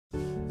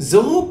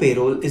Zoho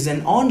Payroll is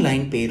an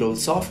online payroll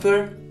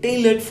software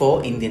tailored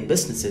for Indian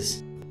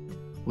businesses.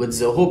 With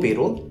Zoho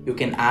Payroll, you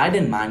can add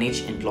and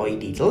manage employee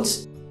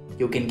details.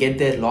 You can get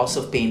their loss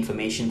of pay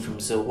information from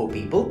Zoho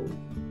People.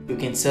 You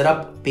can set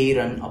up pay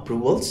run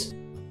approvals.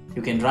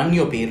 You can run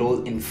your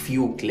payroll in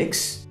few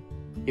clicks.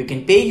 You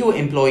can pay your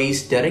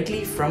employees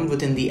directly from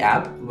within the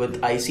app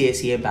with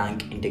ICICI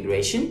Bank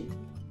integration.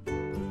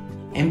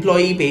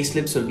 Employee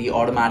payslips will be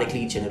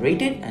automatically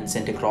generated and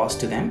sent across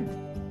to them.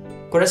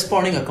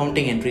 Corresponding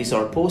accounting entries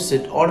are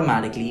posted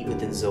automatically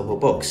within Zoho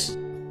Books.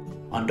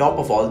 On top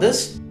of all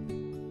this,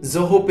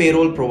 Zoho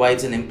Payroll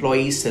provides an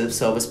employee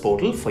self-service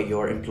portal for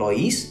your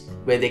employees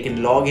where they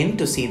can log in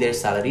to see their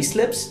salary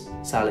slips,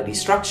 salary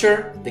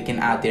structure, they can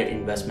add their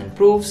investment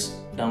proofs,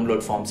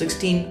 download Form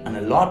 16 and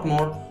a lot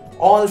more,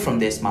 all from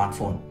their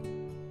smartphone.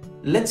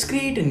 Let's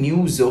create a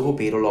new Zoho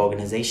Payroll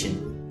organization.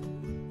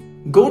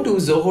 Go to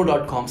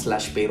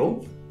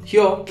zoho.com/payroll.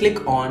 Here,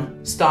 click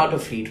on Start a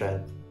Free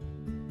Trial.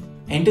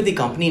 Enter the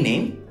company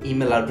name,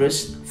 email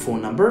address,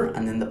 phone number,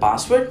 and then the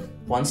password.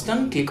 Once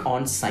done, click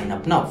on Sign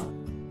Up Now.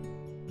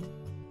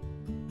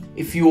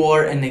 If you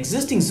are an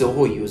existing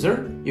Zoho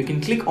user, you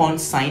can click on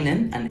Sign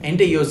In and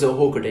enter your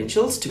Zoho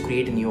credentials to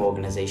create a new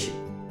organization.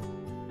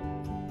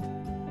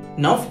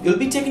 Now, you'll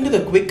be taken to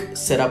the quick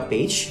setup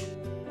page.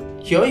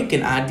 Here you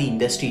can add the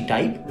industry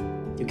type,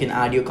 you can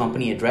add your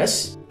company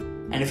address,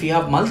 and if you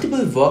have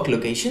multiple work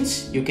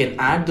locations, you can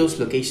add those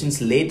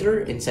locations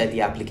later inside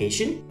the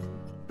application.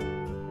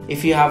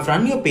 If you have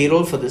run your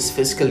payroll for this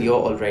fiscal year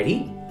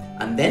already,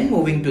 and then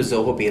moving to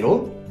Zoho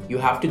Payroll, you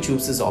have to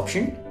choose this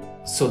option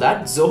so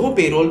that Zoho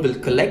Payroll will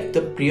collect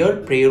the prior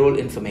payroll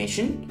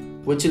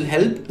information, which will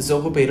help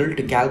Zoho Payroll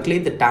to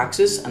calculate the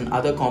taxes and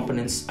other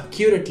components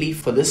accurately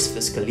for this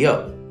fiscal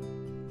year.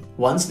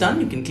 Once done,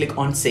 you can click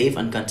on Save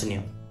and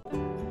Continue.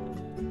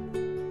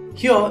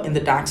 Here in the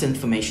tax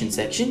information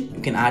section,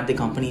 you can add the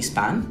company's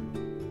PAN,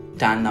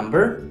 TAN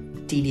number,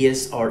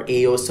 TDS or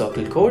AO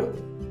circle code,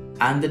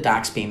 and the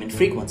tax payment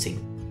frequency.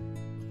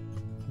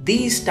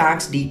 These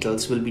tax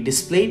details will be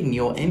displayed in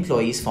your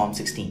employee's Form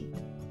 16.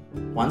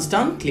 Once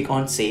done, click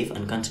on Save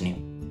and Continue.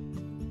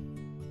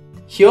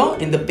 Here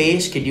in the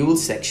Pay Schedule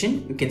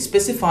section, you can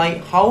specify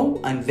how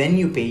and when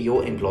you pay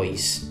your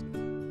employees.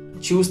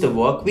 Choose the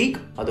work week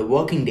or the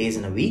working days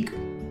in a week,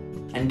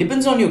 and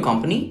depends on your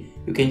company,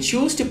 you can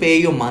choose to pay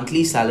your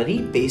monthly salary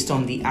based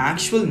on the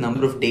actual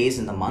number of days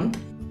in the month,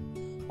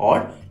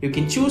 or you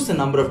can choose the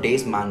number of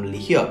days manually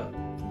here.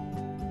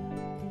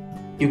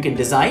 You can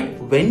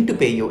decide when to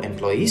pay your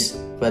employees,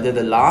 whether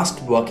the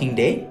last working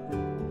day,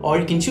 or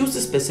you can choose the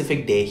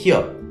specific day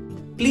here.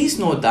 Please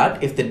note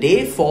that if the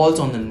day falls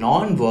on the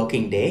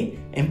non-working day,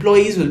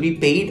 employees will be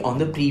paid on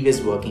the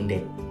previous working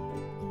day.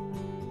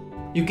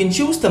 You can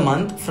choose the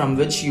month from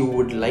which you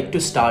would like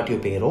to start your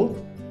payroll.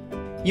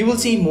 You will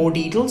see more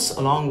details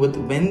along with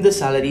when the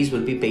salaries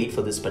will be paid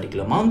for this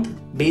particular month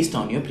based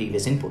on your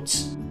previous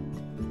inputs.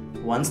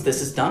 Once this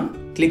is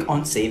done, click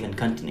on Save and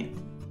Continue.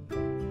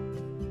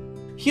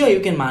 Here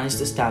you can manage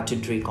the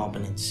statutory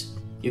components.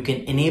 You can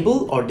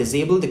enable or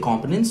disable the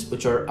components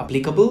which are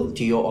applicable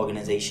to your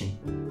organization.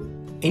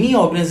 Any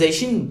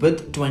organization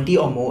with 20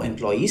 or more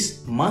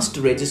employees must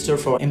register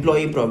for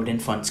Employee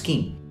Provident Fund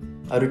Scheme,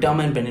 a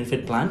retirement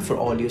benefit plan for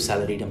all your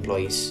salaried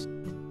employees.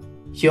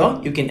 Here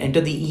you can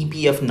enter the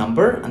EPF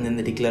number and then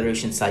the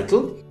declaration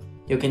cycle.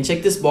 You can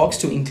check this box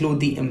to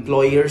include the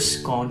employer's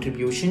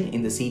contribution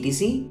in the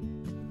CTC.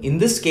 In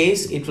this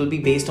case, it will be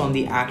based on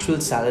the actual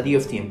salary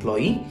of the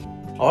employee,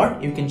 or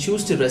you can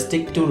choose to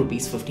restrict to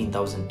Rs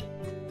 15,000.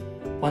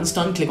 Once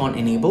done, click on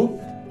Enable.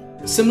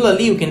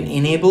 Similarly, you can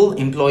enable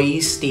employee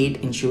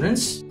state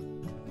insurance.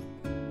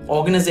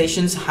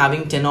 Organizations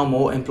having 10 or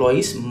more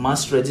employees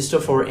must register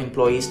for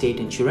employee state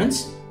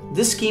insurance.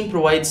 This scheme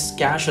provides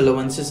cash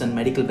allowances and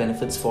medical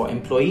benefits for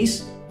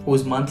employees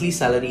whose monthly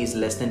salary is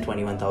less than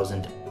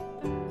 21,000.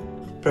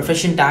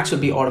 Profession tax will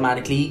be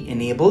automatically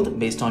enabled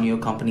based on your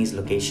company's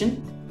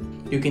location.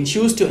 You can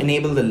choose to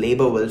enable the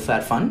Labor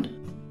Welfare Fund.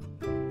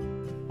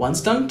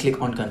 Once done,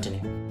 click on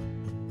Continue.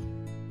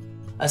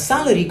 A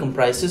salary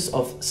comprises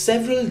of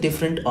several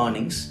different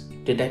earnings,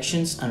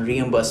 deductions, and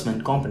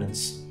reimbursement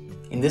components.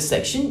 In this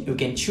section, you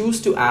can choose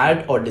to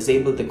add or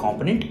disable the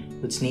component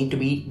which need to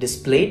be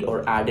displayed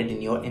or added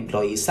in your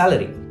employee's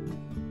salary.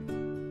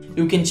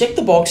 You can check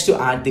the box to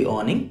add the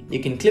earning.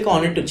 You can click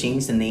on it to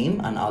change the name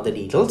and other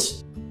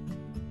details.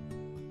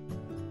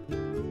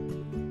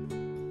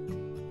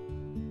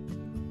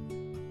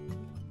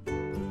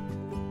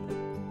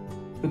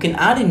 You can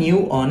add a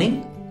new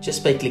earning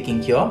just by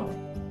clicking here.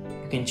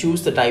 You can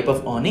choose the type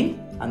of earning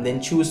and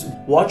then choose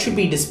what should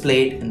be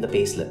displayed in the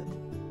payslip.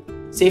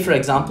 Say for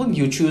example,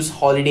 you choose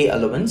holiday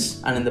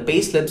allowance and in the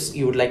payslips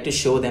you would like to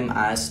show them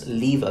as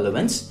leave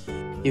allowance.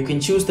 You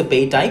can choose the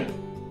pay type,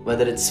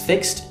 whether it's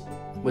fixed,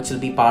 which will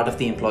be part of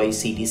the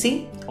employee's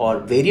CTC, or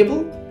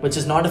variable, which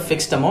is not a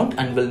fixed amount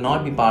and will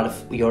not be part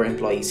of your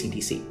employee's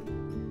CTC.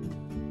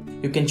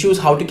 You can choose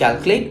how to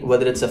calculate,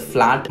 whether it's a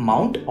flat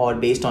amount or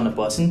based on a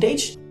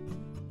percentage.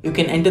 You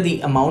can enter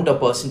the amount or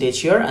percentage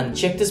here and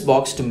check this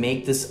box to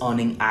make this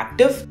earning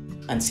active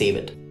and save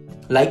it.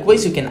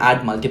 Likewise, you can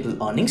add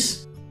multiple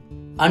earnings.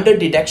 Under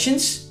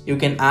deductions, you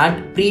can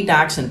add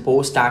pre-tax and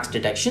post-tax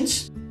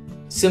deductions.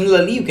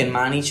 Similarly, you can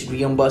manage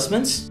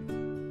reimbursements.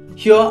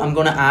 Here, I'm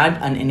going to add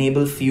and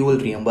enable fuel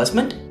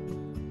reimbursement.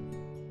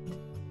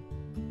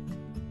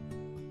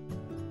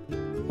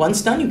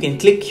 Once done, you can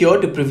click here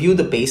to preview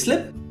the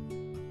payslip.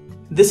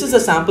 This is a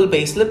sample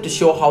payslip to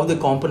show how the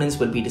components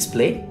will be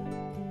displayed.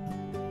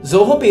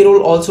 Zoho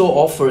Payroll also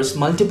offers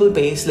multiple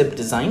payslip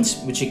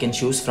designs which you can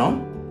choose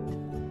from.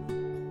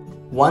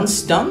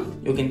 Once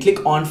done, you can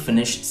click on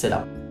Finish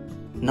Setup.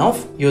 Now,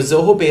 your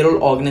Zoho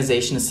Payroll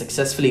organization is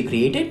successfully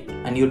created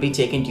and you'll be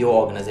taken to your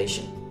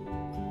organization.